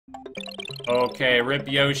Okay,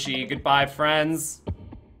 rip Yoshi. Goodbye, friends.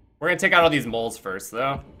 We're gonna take out all these moles first,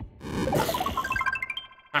 though.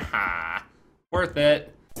 Haha. Worth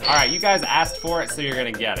it. Alright, you guys asked for it, so you're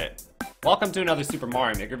gonna get it. Welcome to another Super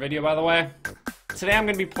Mario Maker video, by the way. Today I'm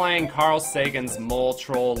gonna be playing Carl Sagan's Mole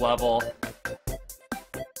Troll level.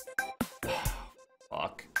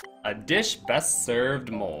 Fuck. A dish best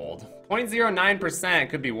served mold. 0.09%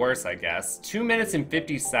 could be worse, I guess. 2 minutes and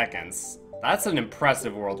 50 seconds. That's an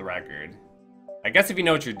impressive world record. I guess if you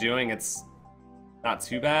know what you're doing, it's not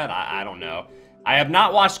too bad. I don't know. I have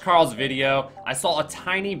not watched Carl's video. I saw a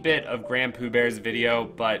tiny bit of Grand Pooh Bear's video,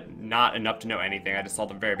 but not enough to know anything. I just saw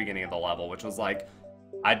the very beginning of the level, which was like,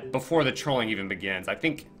 before the trolling even begins. I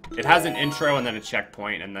think it has an intro and then a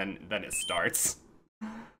checkpoint, and then it starts.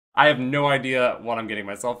 I have no idea what I'm getting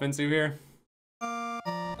myself into here.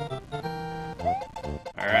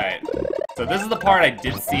 Alright. So this is the part I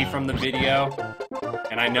did see from the video.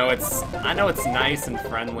 And I know it's nice and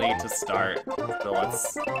friendly to start. So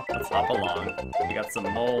let's hop along. We got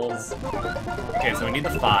some moles. Okay, so we need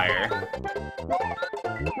the fire.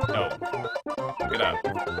 No. Get up.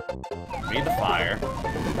 We need the fire.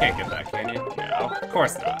 You can't get that, can you? No, of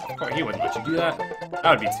course not. Of course, he wouldn't let you do that. That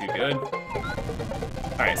would be too good.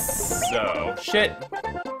 Alright, so shit.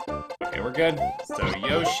 Okay, we're good. So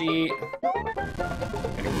Yoshi.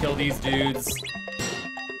 Gonna kill these dudes.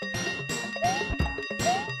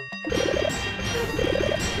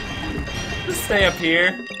 Just stay up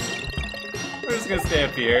here. We're just gonna stay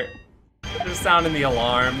up here. Just sounding the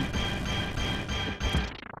alarm.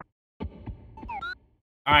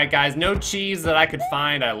 Alright guys, no cheese that I could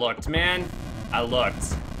find. I looked, man. I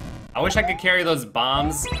looked. I wish I could carry those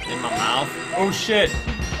bombs in my mouth. Oh shit.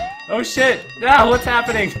 Oh shit. Ah, what's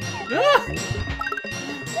happening? Ah!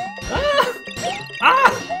 Ah!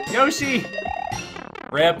 Ah! Yoshi!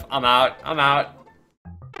 Rip, I'm out. I'm out.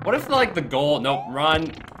 What if like the goal, nope,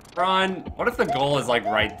 run. Run. What if the goal is like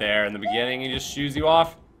right there in the beginning and he just shoos you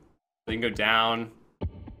off? So you can go down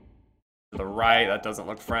to the right. That doesn't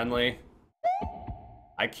look friendly.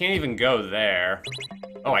 I can't even go there.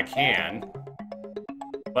 Oh, I can.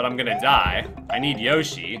 But I'm gonna die. I need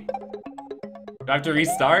Yoshi. Do I have to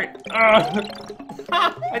restart? I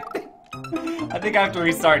think I have to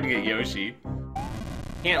restart to get Yoshi.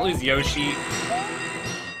 Can't lose Yoshi.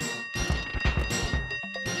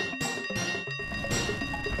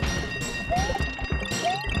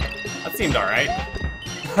 That seemed alright.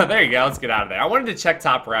 There you go, let's get out of there. I wanted to check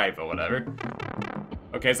top right, but whatever.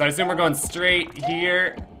 Okay, so I assume we're going straight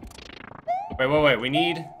here. Wait, we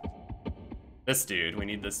need this dude. We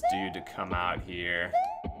need this dude to come out here.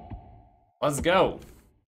 Let's go.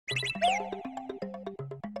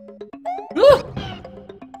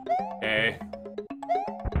 Okay.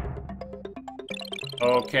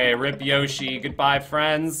 Okay, rip Yoshi. Goodbye,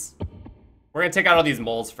 friends. We're gonna take out all these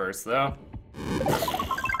moles first, though.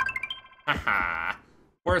 Haha.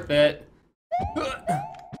 Worth it.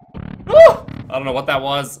 I don't know what that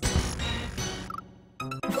was.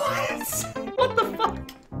 What? What the fuck?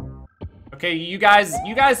 Okay, you guys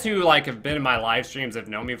who like have been in my live streams have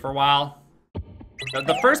known me for a while.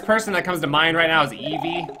 The first person that comes to mind right now is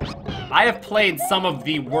Eevee. I have played some of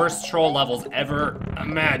the worst troll levels ever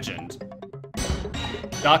imagined.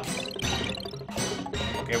 Duck.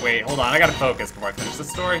 Okay, wait, hold on. I gotta focus before I finish the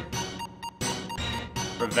story.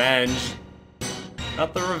 Revenge.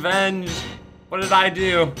 Not the revenge. What did I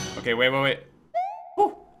do? Okay, wait.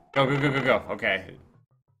 Woo. Go. Okay.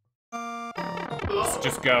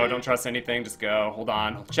 Just go. Don't trust anything. Just go. Hold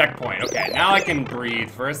on. Checkpoint. Okay, now I can breathe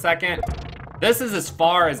for a second. This is as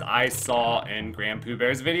far as I saw in Grand Pooh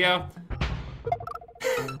Bear's video.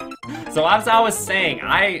 So as I was saying,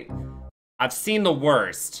 I've seen the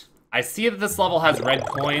worst. I see that this level has red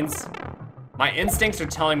coins. My instincts are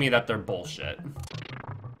telling me that they're bullshit.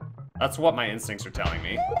 That's what my instincts are telling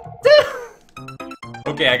me.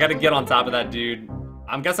 Okay, I gotta get on top of that dude.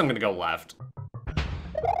 I guess I'm gonna go left.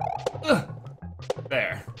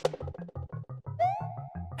 There.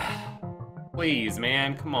 Please,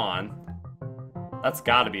 man, come on. That's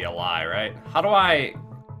gotta be a lie, right? How do I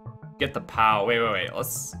get the POW? Wait.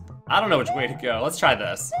 I don't know which way to go. Let's try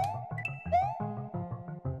this.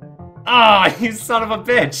 Ah, oh, you son of a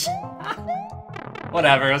bitch.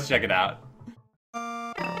 Whatever, let's check it out.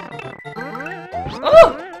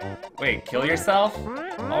 Oh! Wait, kill yourself?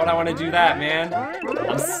 Why would I want to do that, man?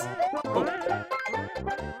 Oh.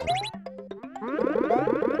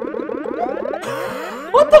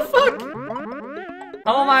 What the fuck?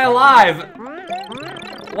 How am I alive?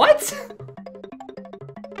 What?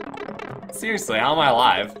 Seriously, how am I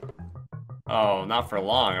alive? Oh, not for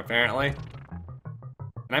long, apparently.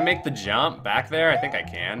 Can I make the jump back there? I think I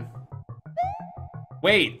can.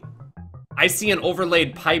 Wait, I see an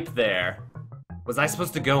overlaid pipe there. Was I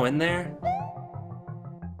supposed to go in there?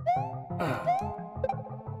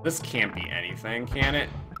 This can't be anything, can it?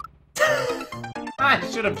 I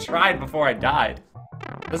should have tried before I died.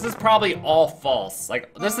 This is probably all false.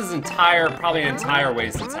 Like, this is probably an entire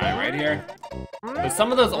waste of time right here. But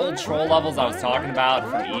some of those old troll levels I was talking about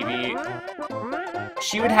from Eevee,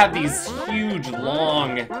 she would have these huge,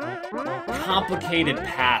 long, complicated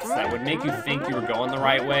paths that would make you think you were going the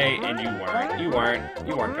right way, and you weren't. You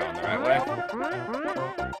weren't going the right way.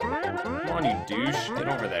 Come on, you douche. Get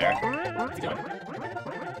over there. What's he doing?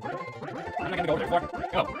 I'm not gonna go over there for.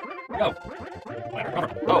 Go. Go.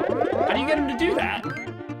 Oh, how do you get him to do that?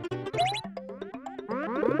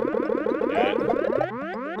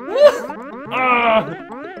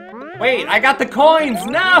 Wait, I got the coins!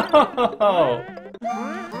 No!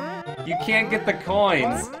 You can't get the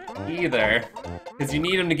coins either, because you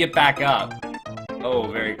need them to get back up. Oh,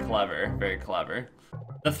 very clever, very clever.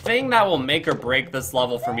 The thing that will make or break this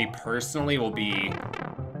level for me personally will be,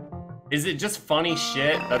 is it just funny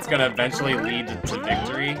shit that's gonna eventually lead to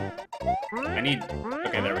victory?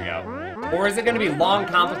 Okay, there we go. Or is it gonna be long,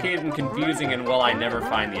 complicated, and confusing, and will I never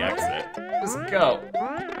find the exit? Just go.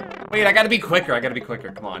 Wait, I gotta be quicker,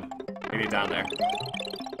 come on. Maybe down there.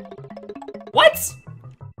 What?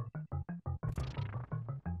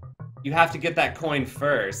 You have to get that coin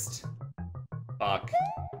first. Fuck.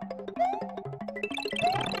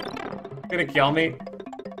 Gonna kill me?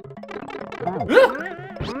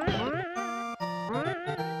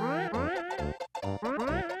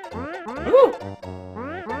 Ooh.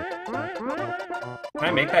 Can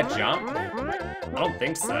I make that jump? I don't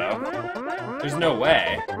think so. There's no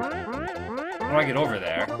way. How do I get over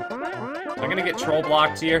there? Am I gonna get troll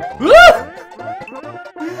blocked here?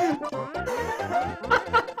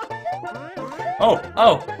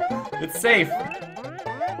 Oh, it's safe.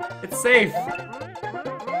 It's safe.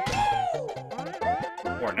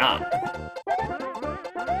 Or not.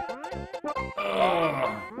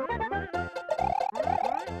 Ugh.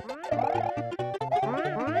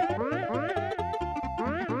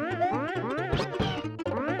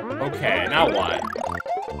 Okay, now what?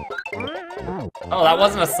 Oh, that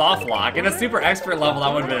wasn't a soft lock. In a super expert level,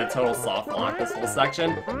 that would have been a total soft lock, this whole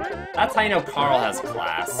section. That's how you know Carl has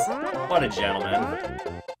class. What a gentleman.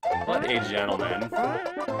 What a gentleman.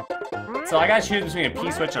 So I gotta choose between a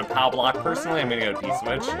P-switch and a POW block. Personally, I'm gonna go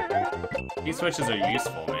P-switch. P-switches are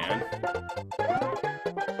useful, man.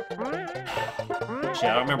 Shit,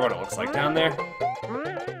 I don't remember what it looks like down there.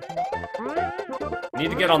 I need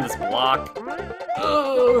to get on this block.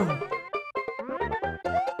 Ugh.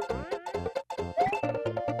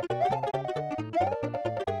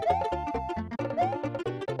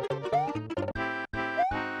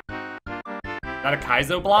 Is that a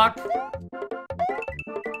Kaizo block?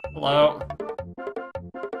 Hello?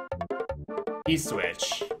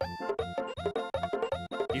 P-switch.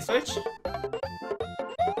 P-switch?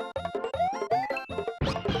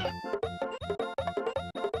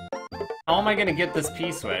 How am I gonna get this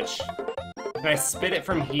P-switch? Can I spit it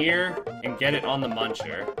from here and get it on the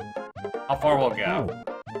muncher? How far will it go?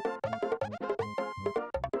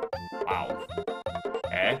 Wow.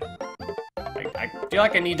 Okay. I feel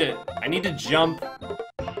like I need to jump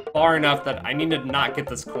far enough that I need to not get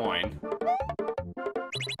this coin.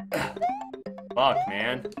 Fuck,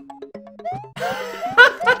 man.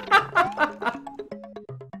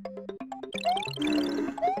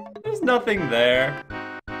 There's nothing there.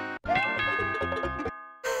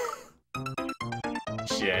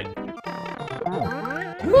 Shit.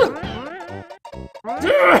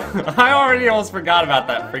 I already almost forgot about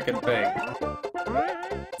that freaking thing.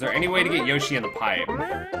 Is there any way to get Yoshi in the pipe?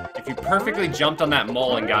 If you perfectly jumped on that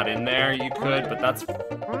mole and got in there, you could, but that's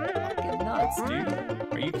fucking nuts, dude.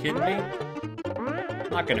 Are you kidding me? I'm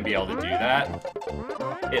not gonna be able to do that.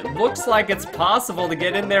 It looks like it's possible to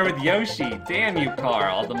get in there with Yoshi. Damn you,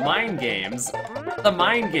 Carl. The mind games. The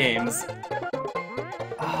mind games.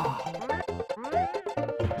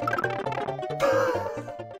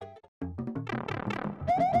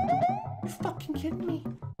 You fucking kidding me?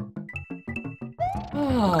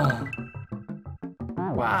 Oh.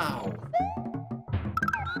 Wow.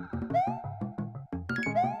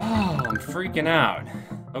 Oh, I'm freaking out.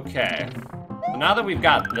 Okay. So now that we've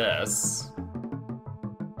got this,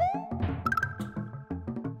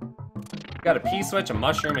 we've got a P-switch, a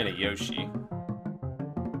mushroom, and a Yoshi.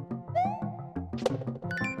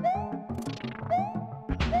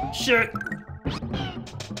 Shit!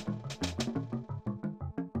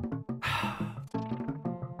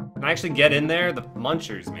 Can I actually get in there? The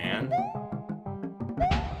munchers, man.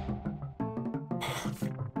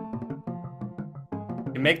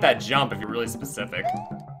 You can make that jump if you're really specific.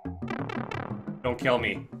 Don't kill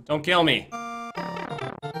me. Don't kill me.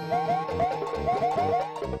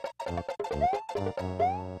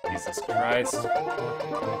 Jesus Christ.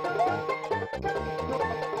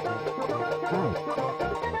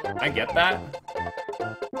 Can I get that?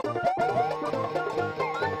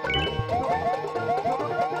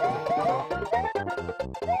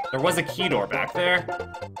 There was a key door back there.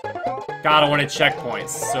 God, I wanted checkpoints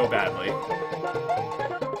so badly.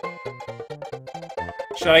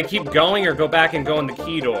 Should I keep going or go back and go in the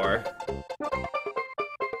key door?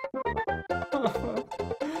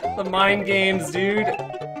 The mind games, dude.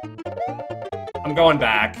 I'm going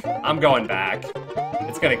back. I'm going back.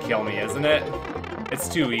 It's gonna kill me, isn't it? It's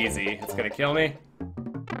too easy. It's gonna kill me.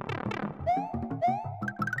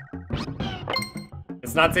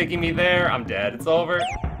 It's not taking me there. I'm dead. It's over.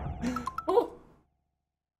 Oh.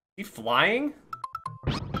 Is he flying?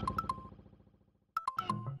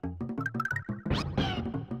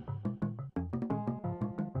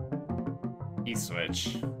 Key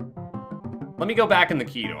switch. Let me go back in the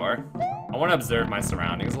key door. I want to observe my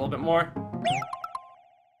surroundings a little bit more.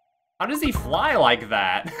 How does he fly like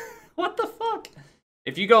that? What the fuck?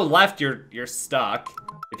 If you go left, you're stuck.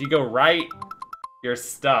 If you go right, you're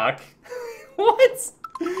stuck. What?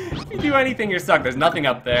 If you do anything, you're stuck. There's nothing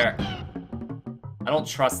up there. I don't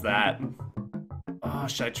trust that. Oh,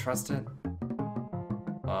 should I trust it?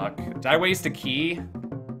 Fuck. Did I waste a key?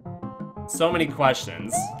 So many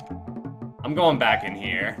questions. I'm going back in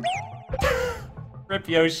here. Rip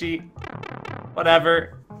Yoshi.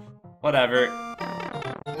 Whatever. Whatever.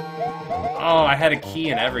 Oh, I had a key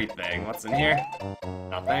and everything. What's in here?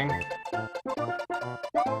 Nothing.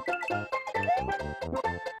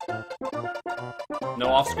 No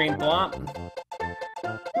off-screen thwomp?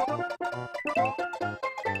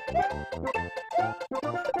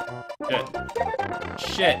 Shit.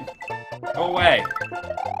 Shit. Go away.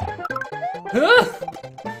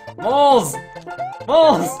 Moles!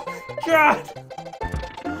 Moles! God!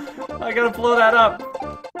 I gotta blow that up,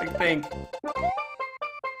 I think.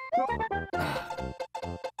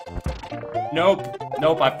 Nope.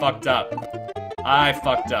 Nope, I fucked up. I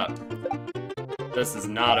fucked up. This is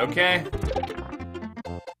not okay.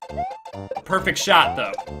 A perfect shot,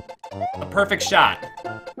 though. A perfect shot.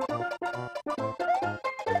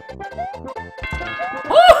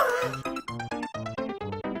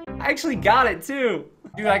 I actually got it, too.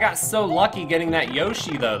 Dude, I got so lucky getting that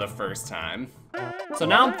Yoshi, though, the first time. So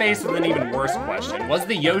now I'm faced with an even worse question. Was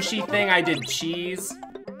the Yoshi thing I did cheese?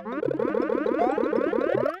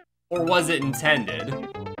 Or was it intended?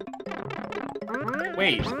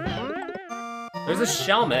 Wait. There's a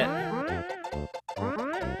Shelmet.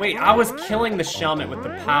 Wait, I was killing the Shelmet with the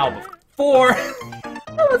POW before.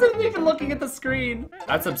 I wasn't even looking at the screen.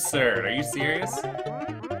 That's absurd. Are you serious?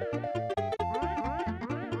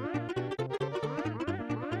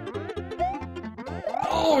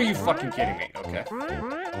 Oh, are you fucking kidding me? Okay.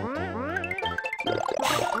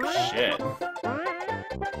 Shit.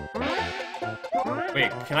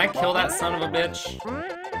 Wait, can I kill that son of a bitch?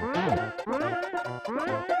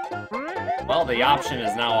 Well, the option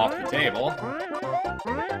is now off the table.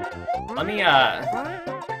 Let me,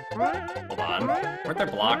 hold on. Weren't there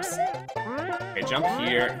blocks? Okay, jump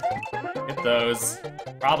here. Get those.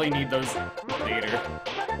 Probably need those later.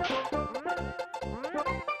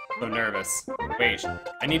 So nervous. Wait,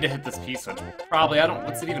 I need to hit this P-switch. Probably,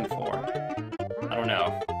 what's it even for? I don't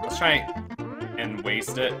know. Let's try and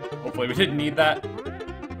waste it. Hopefully we didn't need that.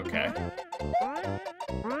 Okay.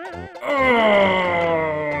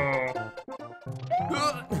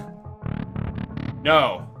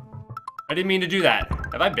 No. I didn't mean to do that.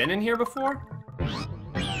 Have I been in here before?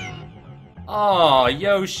 Oh,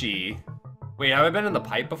 Yoshi. Wait, have I been in the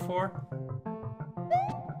pipe before?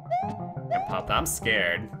 Can't pop that. I'm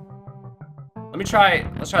scared. Let's try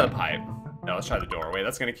the pipe. No, let's try the doorway.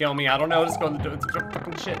 That's gonna kill me. I don't know. Let's go in the door.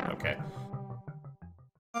 Fucking shit. Okay.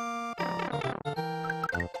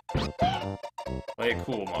 Play it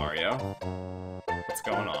cool, Mario. What's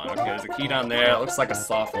going on? Okay, there's a key down there. It looks like a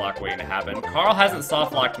soft lock waiting to happen. Carl hasn't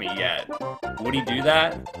soft locked me yet. Would he do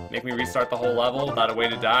that? Make me restart the whole level without a way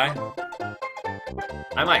to die?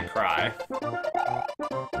 I might cry.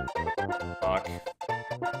 Fuck.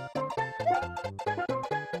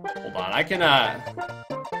 Hold on, I can,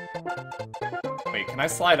 wait, can I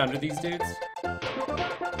slide under these dudes?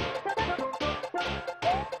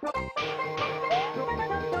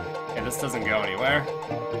 Okay, this doesn't go anywhere.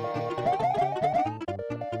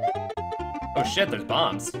 Oh shit, there's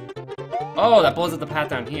bombs. Oh, that blows up the path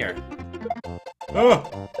down here.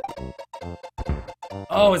 Oh!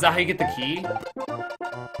 Oh, is that how you get the key?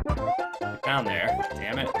 Can down there.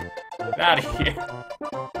 Damn it. Get out of here.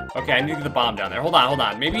 Okay, I need to get the bomb down there. Hold on, hold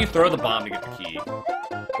on. Maybe you throw the bomb to get the key.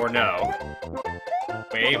 Or no.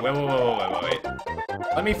 Wait.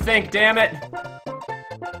 Let me think, damn it.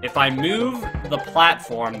 If I move the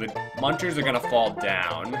platform, the munchers are gonna fall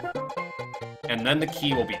down. And then the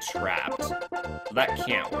key will be trapped. So that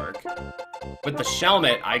can't work. With the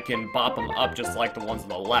Shelmet, I can bop them up just like the ones on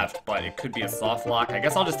the left, but it could be a soft lock. I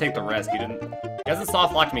guess I'll just take the risk. He hasn't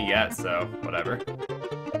soft locked me yet, so whatever.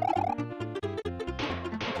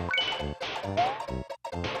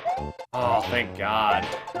 Oh, thank God.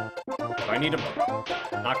 Do I need to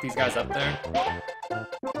knock these guys up there?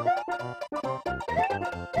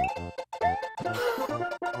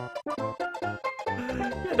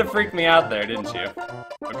 You had to freak me out there, didn't you?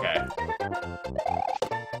 Okay.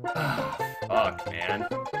 Fuck, man.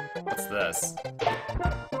 What's this?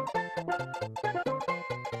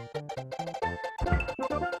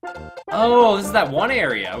 Oh, this is that one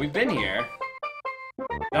area. We've been here.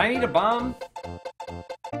 Did I need a bomb?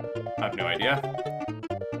 I have no idea.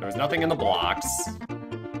 There was nothing in the blocks.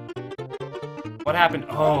 What happened?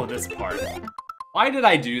 Oh, this part. Why did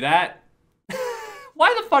I do that?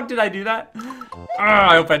 Why the fuck did I do that?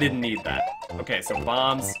 I hope I didn't need that. Okay, so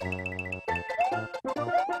bombs.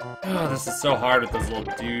 Oh, this is so hard with those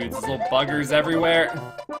little dudes, those little buggers everywhere.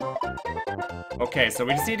 Okay, so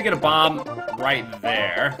we just need to get a bomb right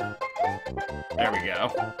there. There we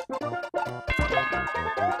go.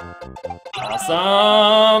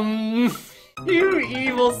 Awesome! You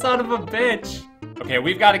evil son of a bitch! Okay,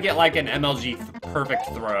 we've got to get like an MLG perfect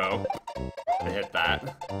throw to hit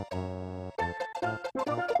that.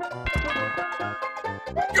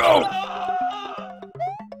 Go!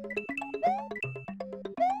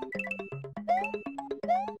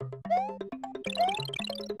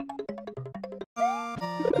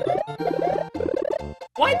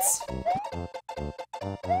 What?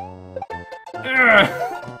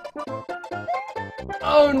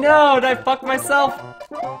 Oh no, did I fuck myself?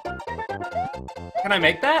 Can I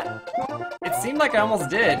make that? It seemed like I almost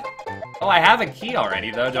did. Oh, I have a key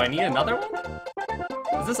already though. Do I need another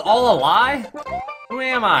one? Is this all a lie? Who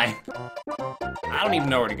am I? I don't even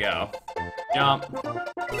know where to go. Jump.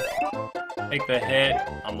 Take the hit.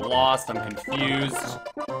 I'm lost, I'm confused.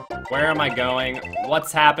 Where am I going?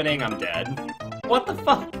 What's happening? I'm dead. What the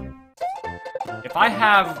fuck? If I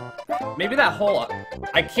have... Maybe that whole...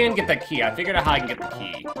 I can get that key. I figured out how I can get the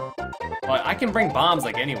key. But I can bring bombs,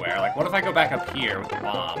 like, anywhere. Like, what if I go back up here with the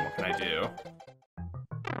bomb? What can I do?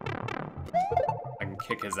 I can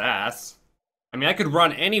kick his ass. I mean, I could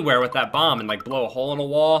run anywhere with that bomb and, like, blow a hole in a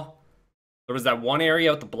wall. There was that one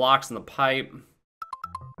area with the blocks and the pipe.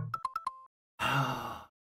 God,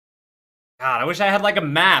 I wish I had, like, a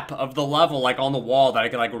map of the level, like, on the wall that I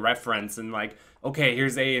could, like, reference and, like, okay,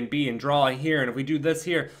 here's A and B and draw here, and if we do this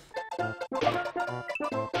here...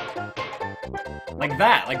 Like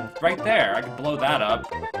that, like, right there. I could blow that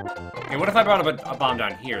up. Okay, what if I brought up a bomb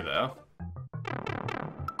down here, though?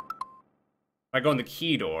 If I go in the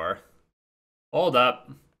key door... Hold up.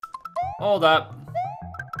 Hold up.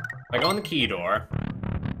 If I go in the key door...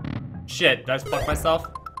 Shit, did I just fuck myself?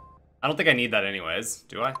 I don't think I need that anyways,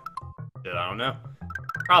 do I? I don't know.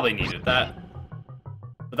 Probably needed that.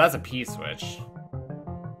 But that's a P-switch.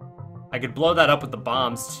 I could blow that up with the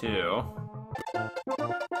bombs, too.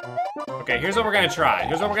 Okay, here's what we're gonna try.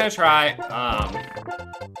 Here's what we're gonna try.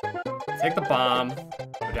 Take the bomb.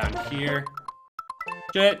 Go down here.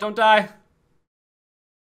 Shit, don't die.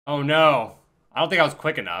 Oh, no. I don't think I was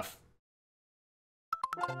quick enough.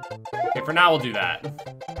 Okay, for now, we'll do that.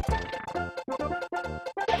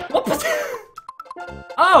 What was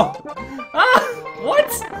Oh! Ah!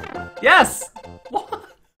 What? Yes! What?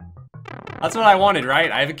 That's what I wanted,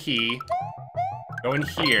 right? I have a key. Go in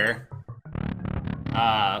here.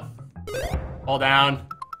 Fall down.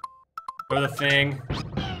 Go to the thing.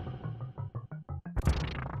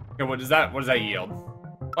 Okay, what does that yield?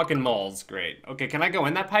 Fucking moles, great. Okay, can I go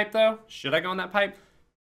in that pipe, though? Should I go in that pipe?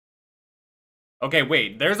 Okay,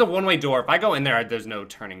 wait, there's a one-way door. If I go in there, there's no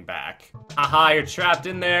turning back. Haha, you're trapped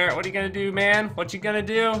in there. What are you gonna do, man? What you gonna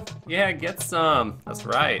do? Yeah, get some. That's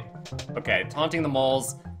right. Okay, taunting the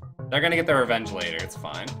moles. They're gonna get their revenge later, it's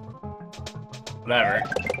fine. Whatever.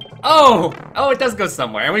 Oh! Oh, it does go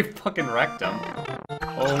somewhere, and we fucking wrecked them.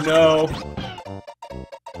 Oh no.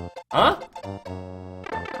 Huh?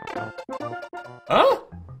 Huh?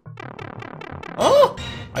 Oh!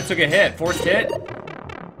 I took a hit, forced hit.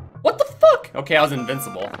 What the fuck? Okay, I was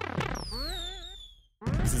invincible.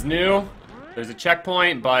 This is new. There's a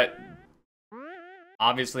checkpoint, but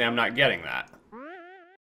obviously I'm not getting that.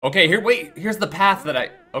 Okay, here's the path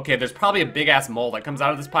that okay, there's probably a big ass mole that comes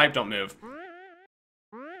out of this pipe. Don't move.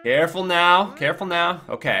 Careful now, careful now.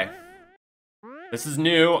 Okay. This is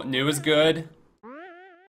new. New is good.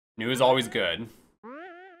 New is always good.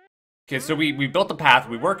 Okay, so we built the path.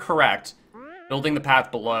 We were correct. Building the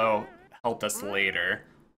path below helped us later.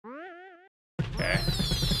 Okay.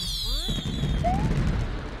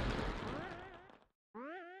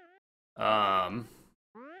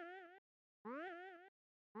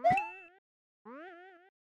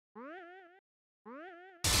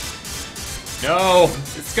 No!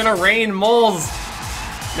 It's gonna rain moles!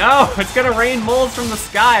 No! It's gonna rain moles from the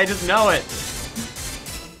sky, I just know it!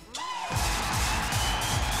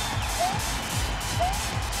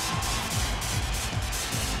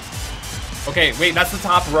 Okay, wait, that's the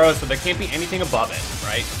top row, so there can't be anything above it,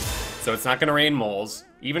 right? So it's not gonna rain moles.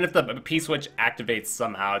 Even if the P-switch activates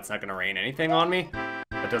somehow, it's not gonna rain anything on me.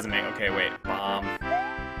 That doesn't make... Okay, wait. Bomb.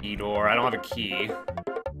 E-door. I don't have a key.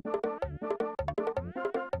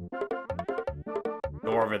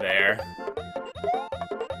 Door over there.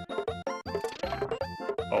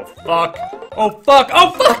 Oh, fuck. Oh, fuck.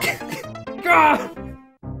 Oh, fuck! God!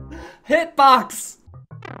 Hitbox!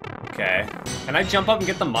 Okay. Can I jump up and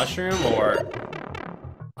get the mushroom, or...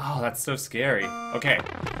 Oh, that's so scary. Okay.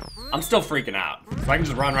 I'm still freaking out. So I can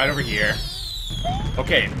just run right over here.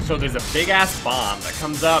 Okay, so there's a big-ass bomb that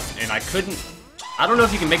comes up, and I couldn't... I don't know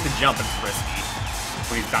if you can make the jump, it's risky.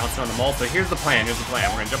 When he's bouncing on the mole. So here's the plan, here's the plan.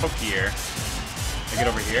 We're gonna jump up here. I get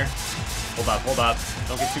over here. Hold up, hold up.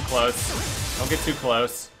 Don't get too close. Don't get too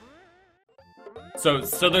close. So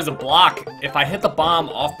there's a block. If I hit the bomb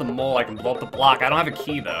off the mole, I can blow up the block. I don't have a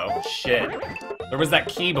key, though. Shit. There was that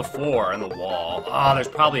key before in the wall. Oh, there's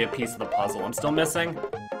probably a piece of the puzzle I'm still missing.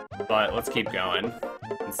 But let's keep going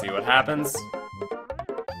and see what happens.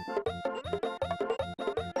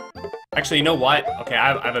 Actually, you know what? Okay,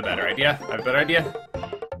 I have a better idea. I have a better idea.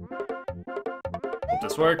 Hope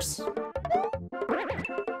this works.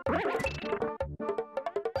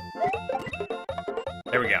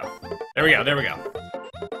 There we go. There we go, there we go.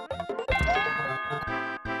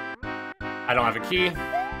 I don't have a key.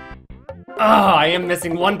 Oh, I am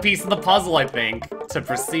missing one piece of the puzzle, I think, to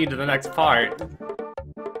proceed to the next part.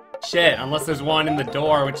 Shit, unless there's one in the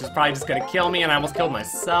door, which is probably just gonna kill me, and I almost killed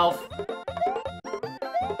myself.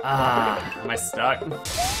 Ah, am I stuck?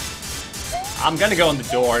 I'm gonna go in the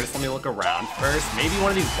door, just let me look around first. Maybe one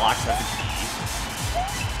of these blocks has a key.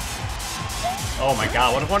 Oh my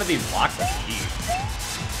god, what if one of these blocks has a key?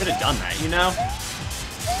 Could have done that, you know?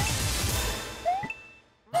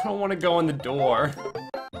 I don't want to go in the door.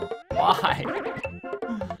 Why?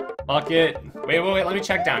 Fuck it. Wait, let me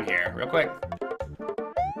check down here, real quick.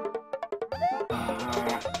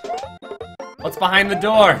 What's behind the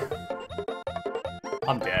door?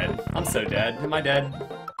 I'm dead. I'm so dead. Am I dead?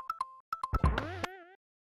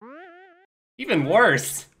 Even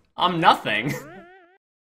worse. I'm nothing.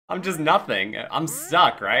 I'm just nothing. I'm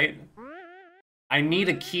stuck, right? I need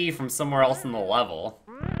a key from somewhere else in the level.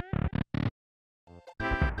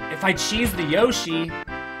 If I cheese the Yoshi,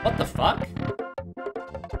 what the fuck? Is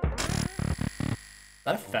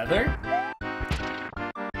that a feather?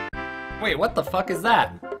 Wait, what the fuck is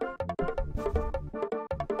that?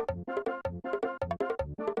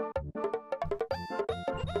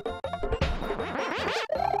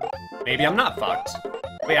 Maybe I'm not fucked.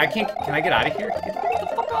 Wait, I can't, can I get out of here? Get the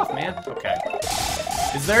fuck off, man. Okay.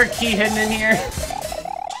 Is there a key hidden in here?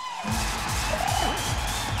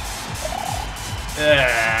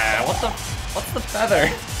 What's the feather?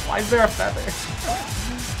 Why is there a feather?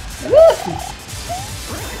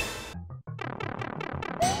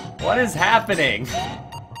 What is happening?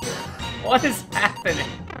 What is happening?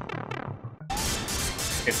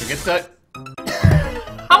 Okay, so get the...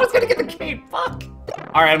 I was gonna get the key, fuck!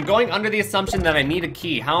 Alright, I'm going under the assumption that I need a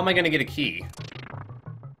key. How am I gonna get a key?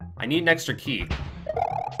 I need an extra key.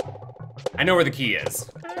 I know where the key is.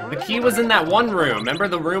 The key was in that one room. Remember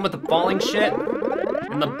the room with the falling shit?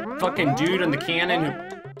 And the fucking dude in the cannon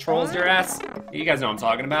who trolls your ass? You guys know what I'm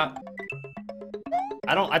talking about.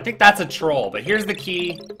 I think that's a troll, but here's the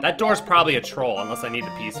key. That door's probably a troll unless I need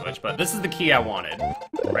the P-switch, but this is the key I wanted.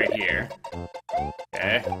 Right here.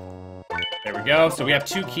 Okay. There we go. So we have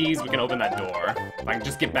 2 keys. We can open that door. If I can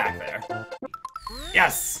just get back there.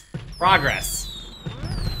 Yes! Progress.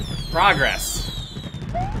 Progress.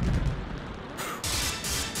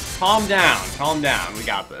 Calm down, calm down. We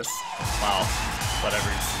got this. Well,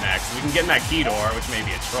 whatever's next. We can get in that key door, which may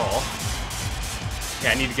be a troll.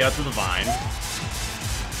 Okay, I need to get up to the vine.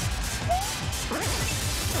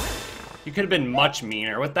 You could have been much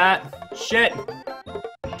meaner with that. Shit!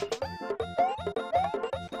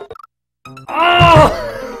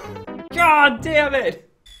 Oh! God damn it!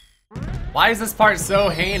 Why is this part so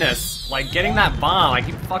heinous? Like, getting that bomb, I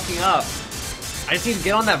keep fucking up. I just need to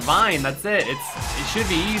get on that vine, that's it. It should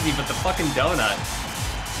be easy, but the fucking donut,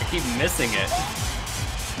 I keep missing it.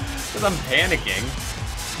 Because I'm panicking.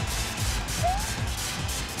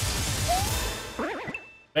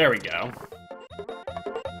 There we go.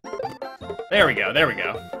 There we go, there we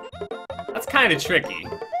go. That's kind of tricky.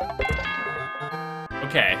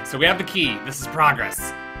 Okay, so we have the key. This is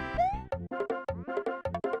progress.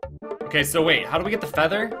 Okay, so wait, how do we get the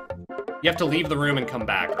feather? You have to leave the room and come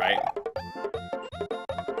back, right?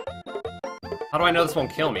 How do I know this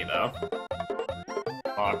won't kill me, though?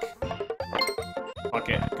 Fuck. Fuck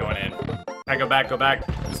it, going in. I go back,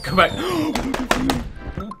 just go back.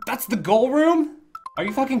 That's the goal room? Are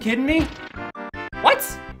you fucking kidding me?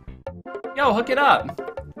 What? Yo, hook it up.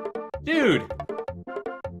 Dude.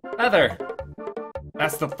 Feather.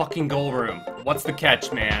 That's the fucking goal room. What's the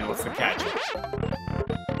catch, man? What's the catch?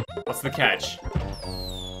 What's the catch?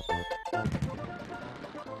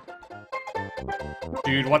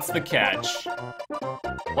 Dude, what's the catch?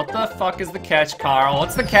 What the fuck is the catch, Carl?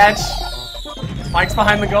 What's the catch? Spike's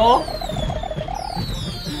behind the goal?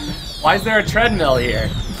 Why is there a treadmill here?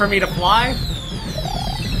 For me to fly?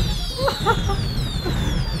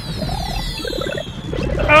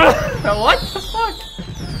 What the fuck?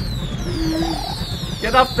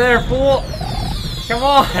 Get up there, fool! Come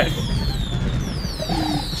on!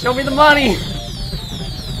 Show me the money!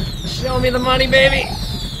 Show me the money, baby!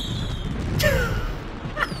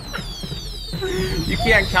 You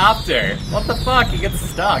can't copter. What the fuck? He gets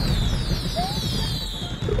stuck.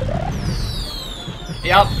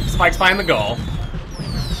 Yep, Spike's behind the goal.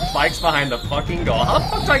 Spike's behind the fucking goal. How the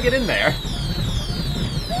fuck do I get in there?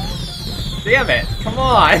 Damn it, come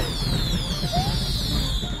on!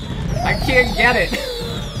 I can't get it.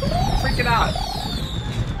 Freaking out.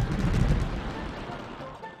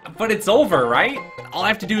 But it's over, right? All I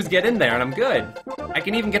have to do is get in there and I'm good. I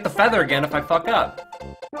can even get the feather again if I fuck up.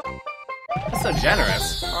 That's so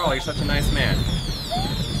generous. Carl, you're such a nice man.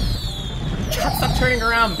 God, stop turning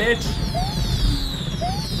around, bitch.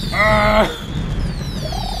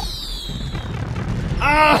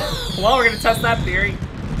 Well, we're gonna test that theory.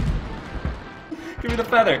 Give me the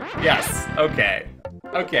feather. Yes. Okay.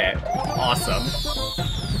 Okay. Awesome.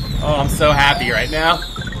 Oh, I'm so happy right now.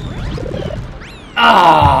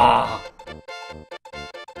 Ah!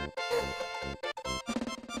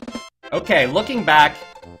 Okay, looking back,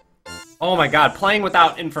 oh my god, playing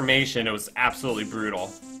without information, it was absolutely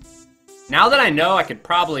brutal. Now that I know, I could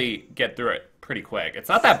probably get through it pretty quick. It's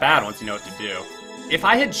not that bad once you know what to do. If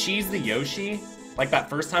I had cheesed the Yoshi, like that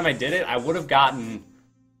first time I did it, I would have gotten...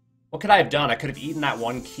 What could I have done? I could have eaten that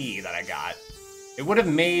one key that I got. It would have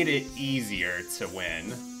made it easier to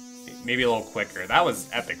win. Maybe a little quicker. That was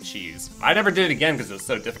epic cheese. I never did it again because it was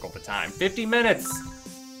so difficult at the time. 50 minutes!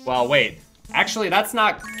 Well, wait. Actually, that's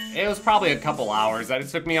not... It was probably a couple hours that it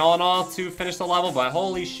took me all in all to finish the level, but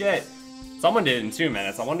holy shit. Someone did it in 2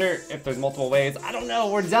 minutes. I wonder if there's multiple ways. I don't know.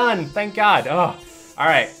 We're done. Thank God. Oh.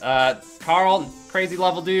 Alright. Carl, crazy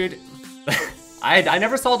level dude. I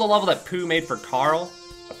never saw the level that Pooh made for Carl.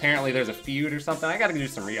 Apparently there's a feud or something. I gotta do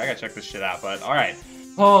some I gotta check this shit out, but alright.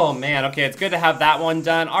 Oh man, okay, it's good to have that one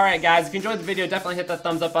done. Alright guys, if you enjoyed the video, definitely hit that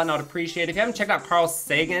thumbs up button. I would appreciate it. If you haven't checked out Carl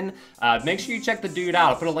Sagan, make sure you check the dude out.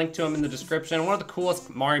 I'll put a link to him in the description. One of the coolest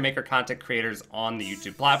Mario Maker content creators on the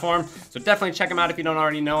YouTube platform. So definitely check him out if you don't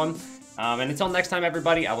already know him. And until next time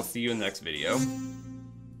everybody, I will see you in the next video.